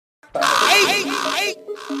Hey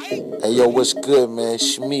yo, what's good, man?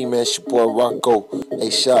 It's me, man. It's your boy Rocco. Hey,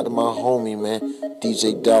 shout out to my homie, man,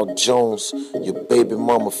 DJ Dow Jones, your baby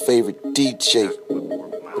mama favorite DJ.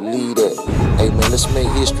 Believe that. Hey man, let's make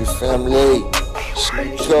history, family.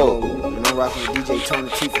 Let's go. You know, rocking with DJ Tony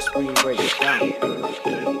T for Spring Break.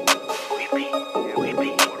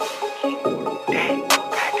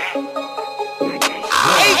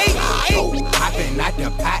 Hopping out the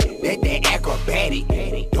pot, that acrobatic.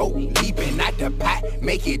 Dope leaping out the pot,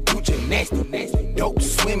 make it do gymnastics. Dope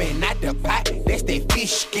swimming out the pot, that's that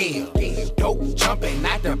fish scale. Dope jumping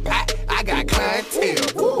out the pot, I got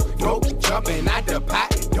clientele. Dope jumping out the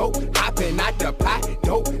pot, dope hopping out the pot,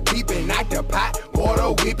 dope leaping out the pot.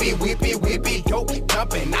 Water whippy, whippy, whippy, dope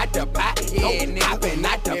jumping out the pot, dope hopping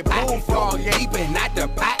out the pot, dope leaping out the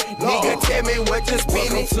pot. Nigga, tell me what you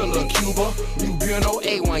spinning. To La Cuba, you know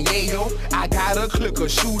A1, yeah, yo. I got a clique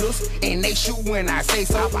of shooters, and they shoot when I say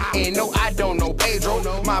so. And no, I don't know Pedro.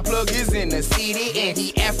 My plug is in the city, and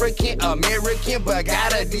he African American, but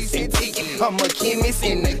got a decent ticket. I'm a chemist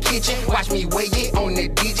in the kitchen. Watch me weigh it on the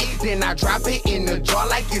digit, then I drop it in the jar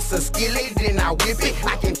like it's a skillet. Then I whip it.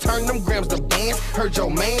 I can turn them grams to bands. Heard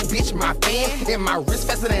your man, bitch, my fan, and my wrist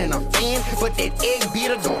faster than a fan. But that egg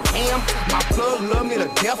beater gon' ham. My plug love me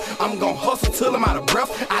to death. I'm gon' hustle till I'm out of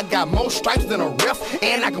breath. I got more stripes than a ref,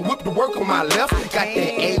 and I can whip the work on my left. Got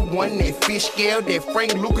that A1, that fish scale, that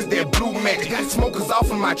Frank Lucas, that blue magic. Smokers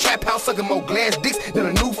off in my trap house, sucking more glass dicks than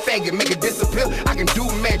a new faggot. Make it disappear. I can do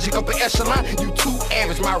magic up an echelon. You too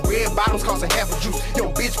average. My red bottoms cost a half a juice.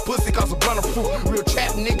 Yo, bitch pussy cost a blunt of fruit. Real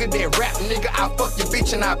trap nigga, that rap nigga. I fuck your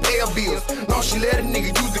bitch and I pay her bills. No, she let a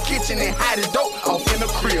nigga use the kitchen and hide his dope off in the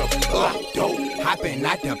crib. Dope hopping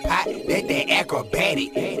out the pot, that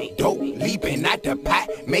acrobatic. Dope leaping out the pot,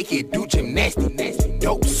 make it do gymnastics.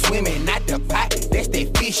 Dope swimming out the pot, that's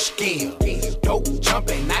that fish scale. Dope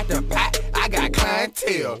jumping out the pot, I got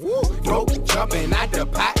clientele. Dope jumping out the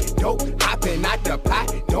pot, dope hopping out the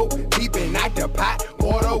pot, dope leaping out the pot.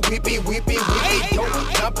 Water whippy, whippy, whippy.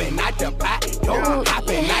 Dope jumping out the pot, dope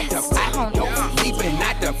hopping out the pot, dope leaping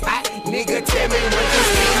out the pot. Nigga, tell me what you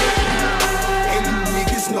feeling. And you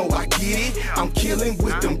niggas know I get it. I'm killing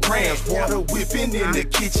with them grams, water whipping in the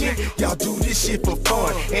kitchen. Y'all do this shit for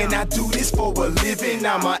fun, and I do this for a living.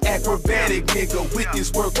 I'm an acrobatic nigga with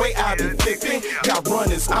this work way I be flipping. Got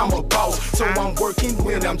runners, I'm a boss, so I'm working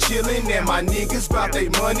when I'm chilling. And my niggas bout they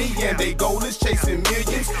money, and they goal is chasing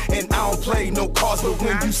millions. And I don't play no cards, but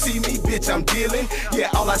when you see me, bitch, I'm dealing. Yeah,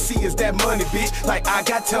 all I see is that money, bitch, like I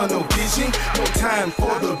got tunnel vision. No time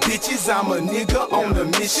for the bitches, I'm a nigga on a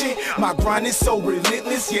mission. My grind is so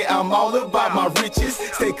relentless, yeah, I'm all about my riches.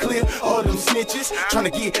 Stay clear of them snitches,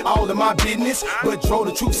 tryna get all of my business. But draw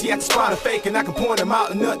the truth, see I can spot a fake and I can point them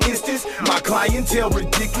out in an instance. My clientele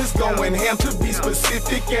ridiculous, going ham to be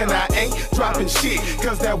specific. And I ain't dropping shit,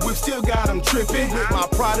 cause that whip still got them tripping. With my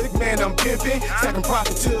product, man, I'm pimping, stacking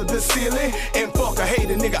profit to the ceiling. And fuck a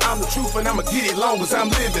hater, nigga, I'm the truth and I'ma get it long as I'm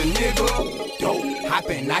living, nigga. Dope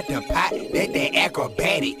hopping out the pot, that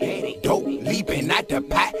acrobatic. Dope leaping out the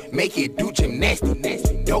pot, make it do gymnastics.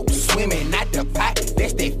 Dope swimming out the pot,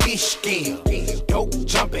 that's that fish scale. Dope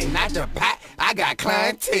jumping out the pot, I got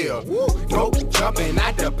clientele. Dope jumping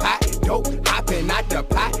out the pot, dope hopping out the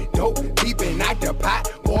pot, dope leaping out the pot.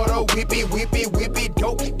 Water whippy, whippy, whippy,